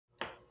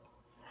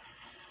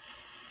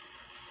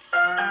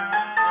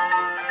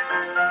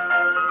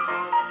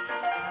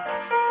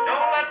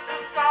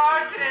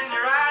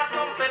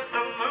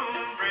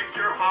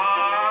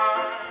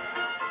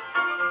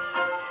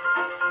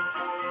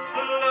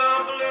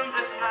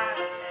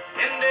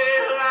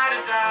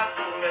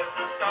let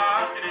the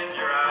stars get in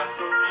your eyes.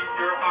 So keep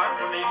your heart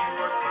for me,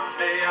 for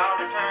someday I'll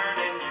return,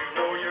 and you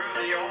know you're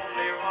the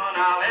only one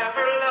I'll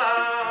ever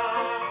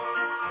love.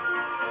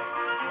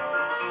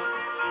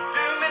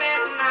 Too many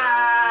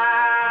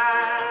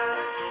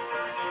nights,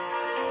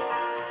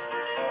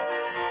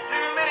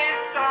 too many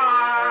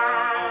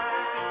stars,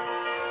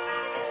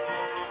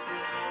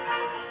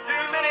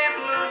 too many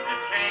blues to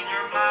change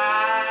your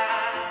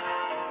mind.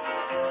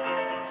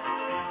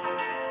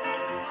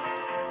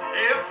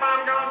 If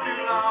I'm gone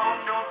too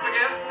long, don't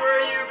forget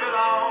where you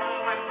belong.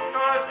 When the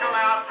stars come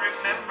out,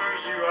 remember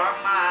you are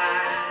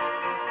mine.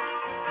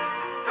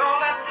 Don't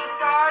let the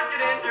stars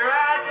get in your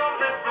eyes, don't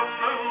let the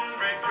moon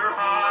break your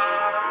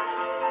heart.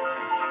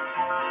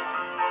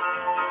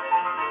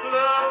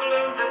 Love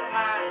balloons at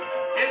night,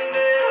 in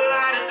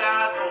daylight it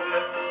dies. Don't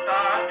let the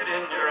stars get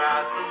in your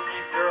eyes, so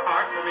keep your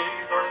heart for me,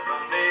 for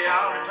someday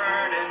I'll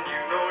return, and you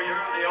know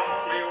you're the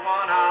only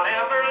one I'll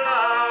ever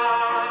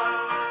love.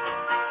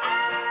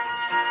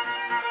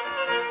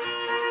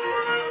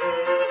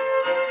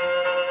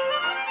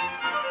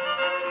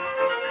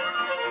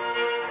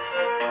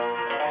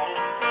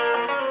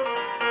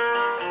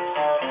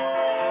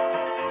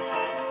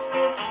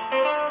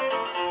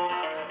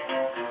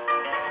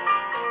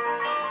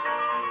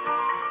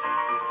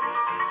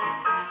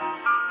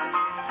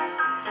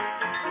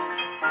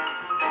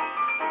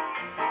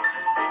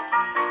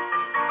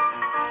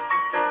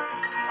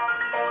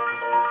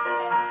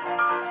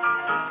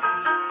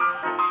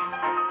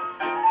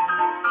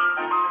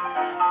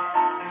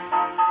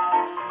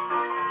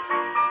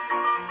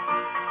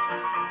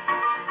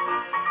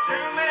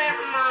 Too many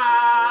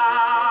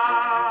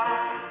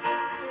miles,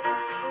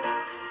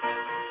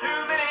 too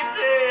many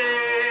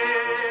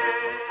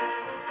days,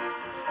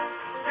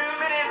 too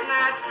many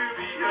nights to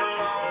be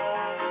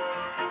alone.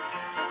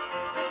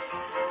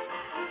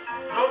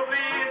 So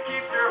please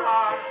keep your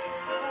heart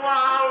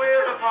while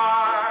we're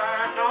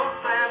apart. Don't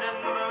stand in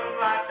the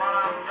moonlight while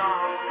I'm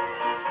gone.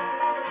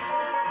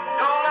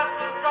 Don't let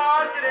the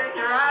stars get in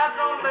your eyes,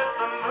 don't let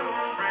the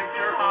moon break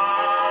your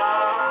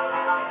heart.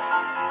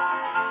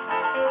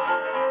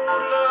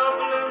 Love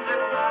balloons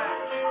at night,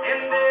 in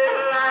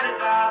daylight it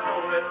dies.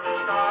 Don't let the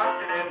stars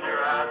get in your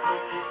eyes, so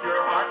keep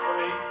your heart for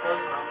me, 'cause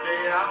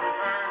someday I'll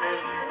return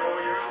and you